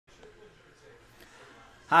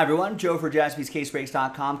Hi everyone, Joe for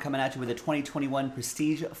jaspyscasebreaks.com coming at you with a 2021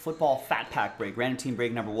 Prestige Football Fat Pack break, random team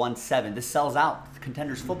break number 17. This sells out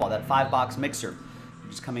Contenders Football, that 5-box mixer,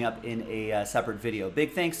 which is coming up in a separate video.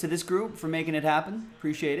 Big thanks to this group for making it happen.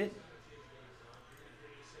 Appreciate it.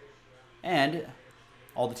 And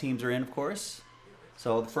all the teams are in, of course.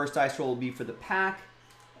 So the first dice roll will be for the pack,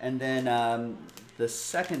 and then the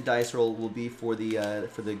second dice roll will be for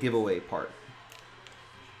the giveaway part.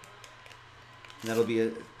 And that'll be a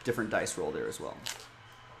different dice roll there as well.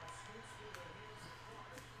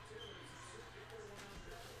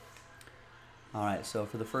 All right, so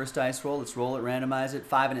for the first dice roll, let's roll it, randomize it,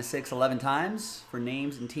 5 and a 6, 11 times for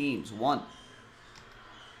names and teams. 1,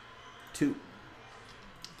 2,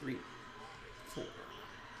 3, 4.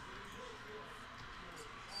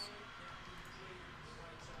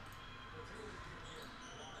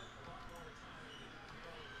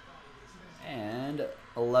 And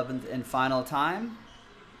 11th and final time.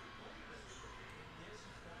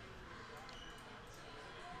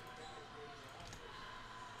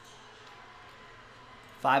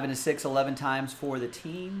 Five and a 6, 11 times for the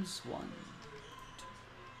teams. 1, 2.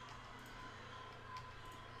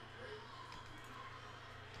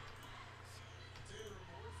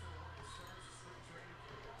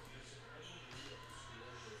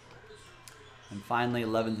 And finally,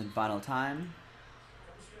 11th and final time.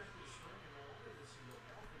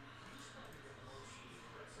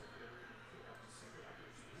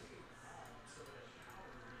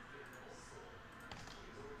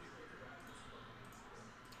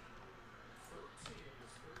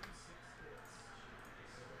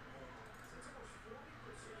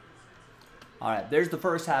 All right, there's the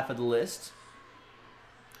first half of the list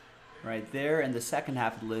right there, and the second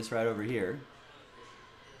half of the list right over here.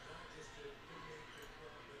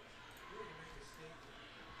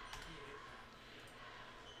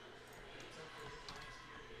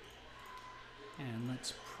 And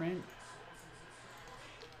let's print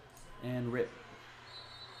and rip.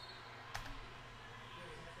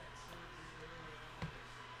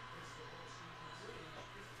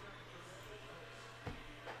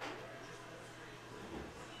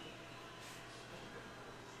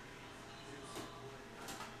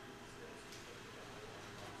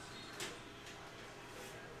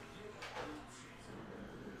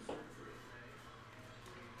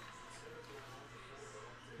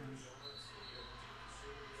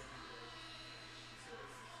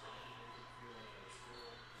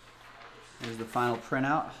 Here's the final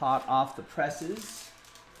printout, hot off the presses.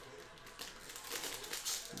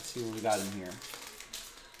 Let's see what we got in here.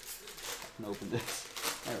 I can open this.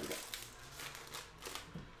 There we go.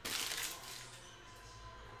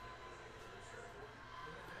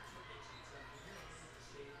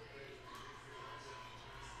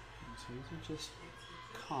 So these are just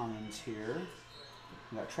commons here.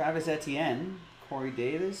 We got Travis Etienne, Corey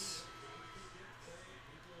Davis.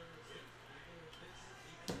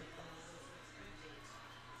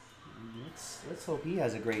 Let's hope he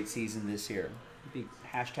has a great season this year. It'd be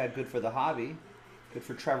hashtag good for the hobby. Good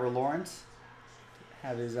for Trevor Lawrence.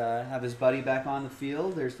 Have his buddy back on the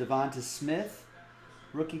field. There's Devonta Smith.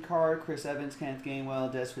 Rookie card, Chris Evans, Kenneth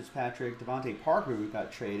Gainwell, Des Fitzpatrick, Devontae Parker, who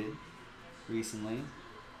got traded recently.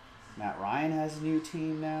 Matt Ryan has a new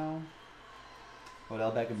team now.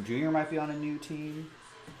 Odell Beckham Jr. might be on a new team.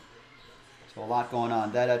 So a lot going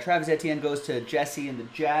on. That Travis Etienne goes to Jesse and the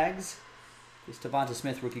Jags. This Devonta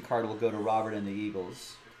Smith rookie card will go to Robert and the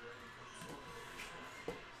Eagles.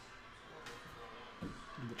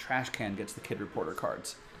 And the trash can gets the Kid Reporter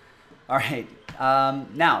cards. All right,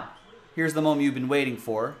 now, here's the moment you've been waiting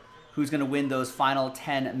for. Who's going to win those final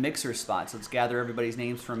 10 mixer spots? Let's gather everybody's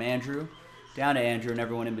names from Andrew down to Andrew and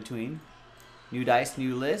everyone in between. New dice,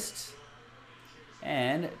 new list.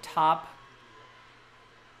 And top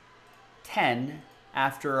 10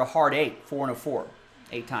 after a hard 8, 4 and a 4,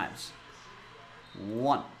 8 times.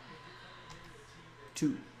 1,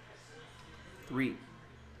 2, 3,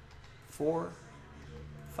 4,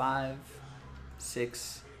 5,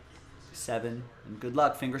 6, 7, and good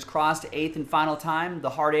luck. Fingers crossed. 8th and final time, the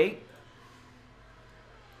hard 8.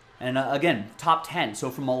 And again, top 10. So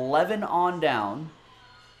from 11 on down.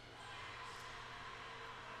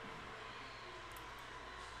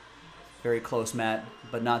 Very close, Matt,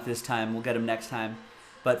 but not this time. We'll get him next time.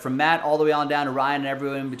 But from Matt all the way on down to Ryan and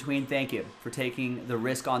everyone in between, thank you for taking the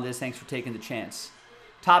risk on this. Thanks for taking the chance.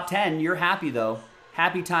 Top 10, you're happy though.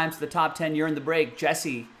 Happy times to the top 10. You're in the break.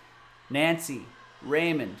 Jesse, Nancy,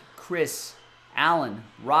 Raymond, Chris, Alan,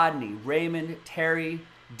 Rodney, Raymond, Terry,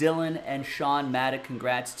 Dylan, and Sean Maddock.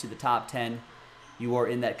 Congrats to the top 10. You are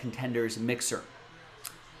in that Contenders mixer.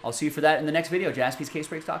 I'll see you for that in the next video.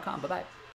 jaspyscasebreaks.com. Bye-bye.